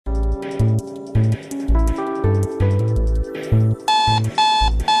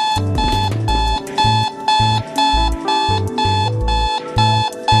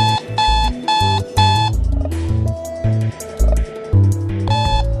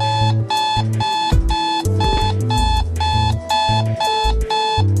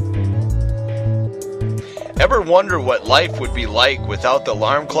wonder what life would be like without the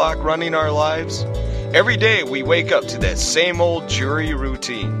alarm clock running our lives? Every day we wake up to that same old jury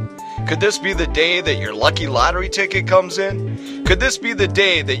routine. Could this be the day that your lucky lottery ticket comes in? Could this be the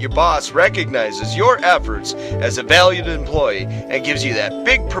day that your boss recognizes your efforts as a valued employee and gives you that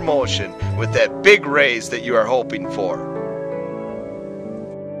big promotion with that big raise that you are hoping for?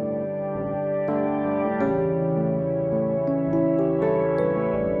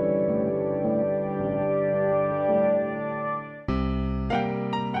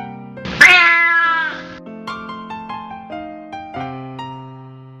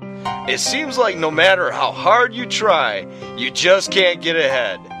 It seems like no matter how hard you try, you just can't get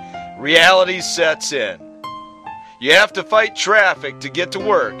ahead. Reality sets in. You have to fight traffic to get to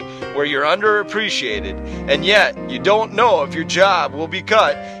work where you're underappreciated, and yet you don't know if your job will be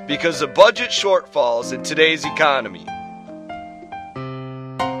cut because of budget shortfalls in today's economy.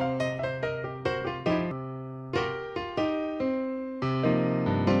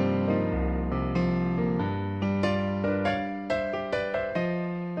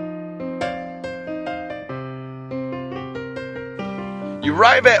 You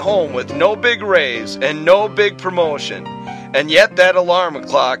arrive at home with no big raise and no big promotion, and yet that alarm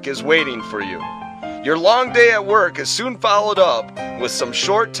clock is waiting for you. Your long day at work is soon followed up with some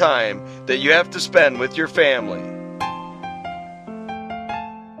short time that you have to spend with your family.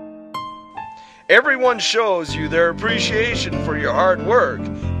 Everyone shows you their appreciation for your hard work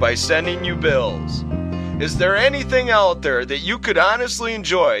by sending you bills. Is there anything out there that you could honestly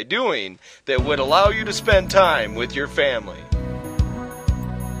enjoy doing that would allow you to spend time with your family?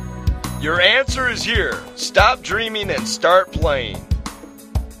 Your answer is here. Stop dreaming and start playing.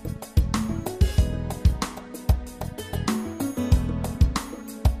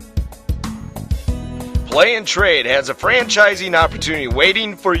 Play and Trade has a franchising opportunity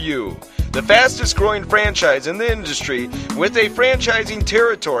waiting for you. The fastest growing franchise in the industry with a franchising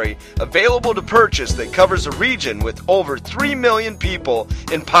territory available to purchase that covers a region with over 3 million people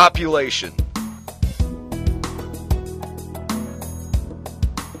in population.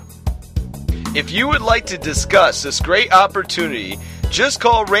 If you would like to discuss this great opportunity, just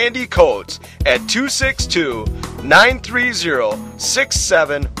call Randy Coates at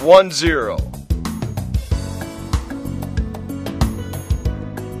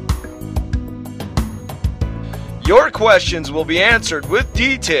Your questions will be answered with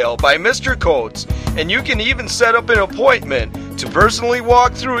detail by Mr. Coates, and you can even set up an appointment to personally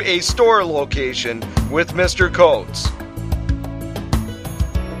walk through a store location with Mr. Coates.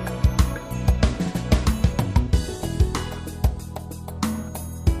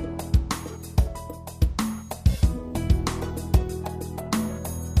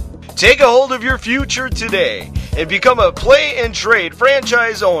 Take a hold of your future today and become a Play and Trade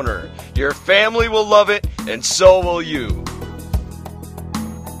franchise owner. Your family will love it, and so will you.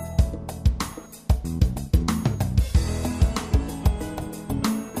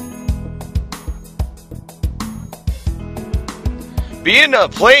 Being a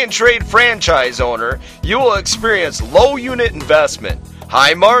Play and Trade franchise owner, you will experience low unit investment,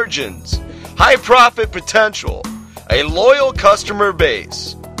 high margins, high profit potential, a loyal customer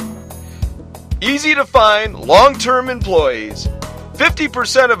base, easy to find long-term employees.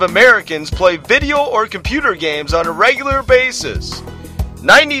 50% of Americans play video or computer games on a regular basis.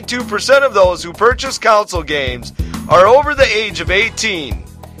 92% of those who purchase console games are over the age of 18.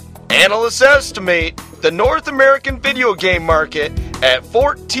 Analysts estimate the North American video game market at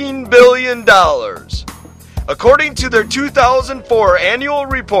 $14 billion. According to their 2004 annual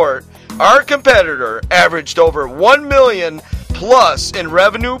report, our competitor averaged over $1 million plus in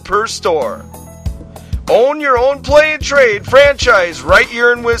revenue per store. Own your own Play and Trade franchise right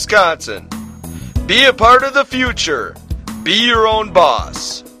here in Wisconsin. Be a part of the future. Be your own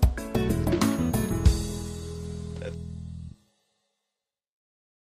boss.